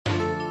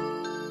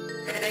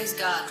Thanks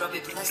God, drop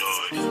it blessed.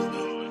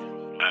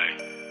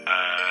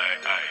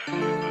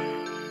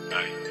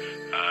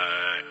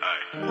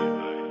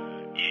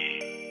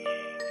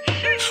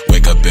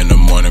 Wake up in the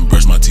morning,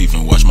 brush my teeth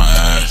and wash my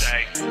eyes.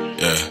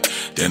 Yeah,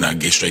 then I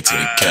get straight to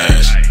the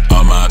cash.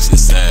 All my ops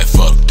inside,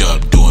 fucked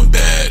up, doing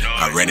bad.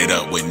 I ran it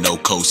up with no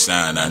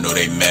cosign, I know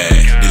they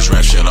mad. This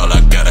rap shit, all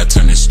I got, I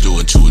turn this stew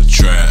into a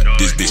trap.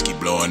 This bitch keep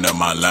blowing up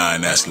my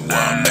line, asking where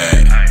I'm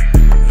at.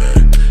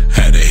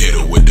 Had to hit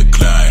her with the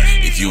climb.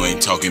 If you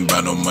ain't talking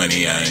about no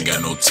money, I ain't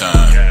got no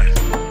time.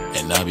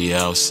 And I be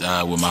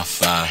outside with my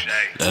fire.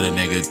 Let a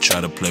nigga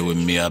try to play with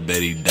me, I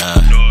bet he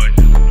die.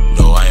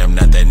 No, I am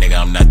not that nigga,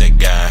 I'm not that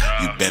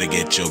guy. You better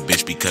get your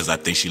bitch because I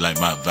think she like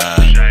my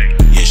vibe.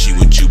 Yeah, she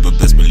with you, but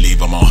best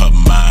believe I'm on her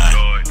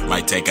mind.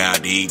 Might take her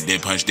out to eat, then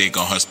punch dick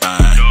on her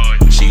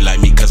spine. She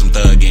like me cause I'm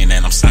thuggin'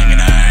 and I'm slinging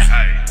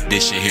iron.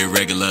 This shit here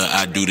regular,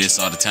 I do this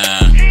all the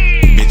time.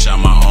 Bitch,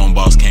 I'm my own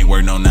boss, can't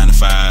work no 9 to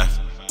 5.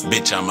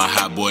 Bitch, I'm a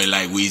hot boy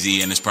like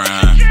Weezy in his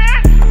prime.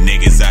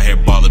 Niggas out here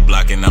baller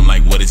blocking, I'm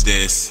like, what is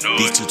this?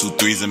 These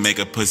 223s and make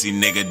a pussy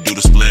nigga do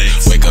the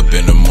splits. Wake up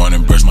in the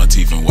morning, brush my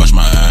teeth and wash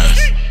my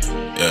eyes.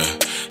 Yeah,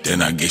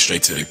 then I get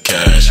straight to the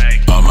cash.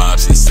 All my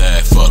ops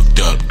inside, fucked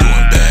up,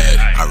 doing bad.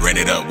 I ran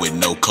it up with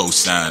no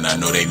cosign, I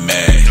know they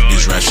mad.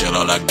 This rap shit,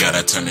 all I got,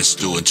 I turn this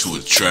stew into a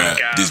trap.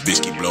 This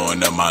bitch keep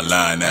blowing up my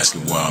line,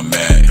 asking where I'm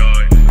at.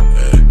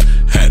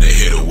 Had to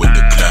hit her with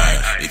the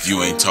climb. If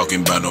you ain't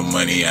talking about no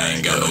money, I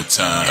ain't got no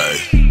time.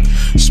 Ay,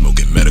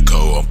 smoking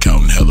medical, I'm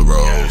counting hella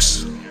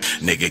rolls.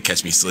 Nigga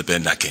catch me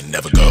slipping, I can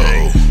never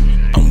go.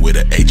 I'm with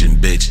an agent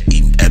bitch,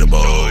 eating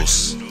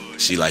edibles.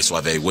 She like,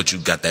 Suave, what you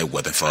got that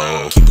weapon for?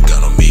 Keep a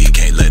gun on me,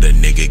 can't let a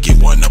nigga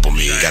get one up on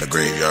me. Got a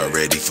graveyard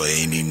ready for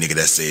any nigga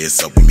that say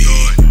it's up with me.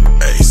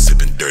 Ayy,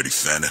 sipping dirty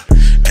Fanta,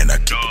 and I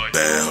keep a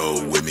bad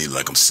hoe with me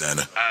like I'm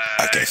Santa.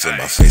 I can't feel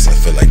my face, I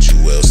feel like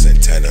Joel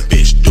Santana.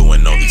 Bitch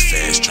doing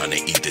OnlyFans, tryna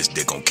eat this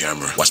dick on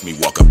camera. Watch me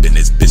walk up in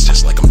this bitch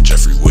just like I'm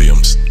Jeffrey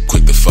Williams.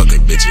 Quick to fuck a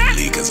bitch and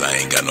leave cause I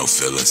ain't got no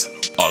feelings.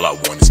 All I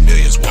want is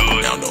millions, walking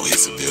down, no hit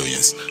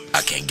civilians.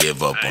 I can't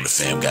give up on the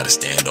fam, gotta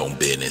stand on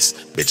business.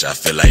 Bitch, I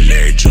feel like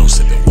Larry Jones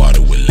sipping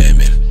water with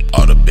lemon.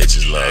 All the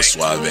bitches love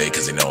Suave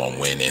cause they know I'm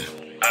winning.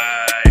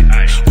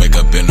 Wake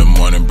up in the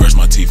morning, brush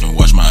my teeth and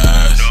wash my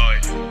eyes.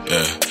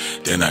 Yeah,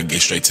 then I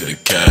get straight to the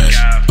cash.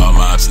 All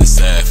my ops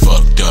inside,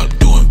 fucked up,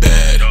 doing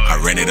bad.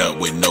 I ran it up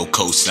with no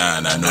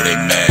cosign, I know they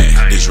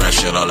mad. This rap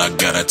shit, all I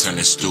got, I turn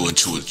this stew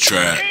into a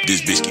trap.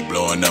 This bitch keep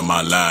blowing up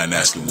my line,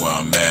 asking where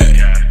I'm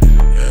at.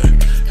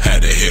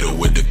 Had to hit her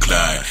with the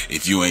climb.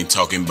 If you ain't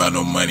talking about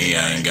no money,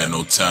 I ain't got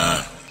no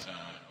time.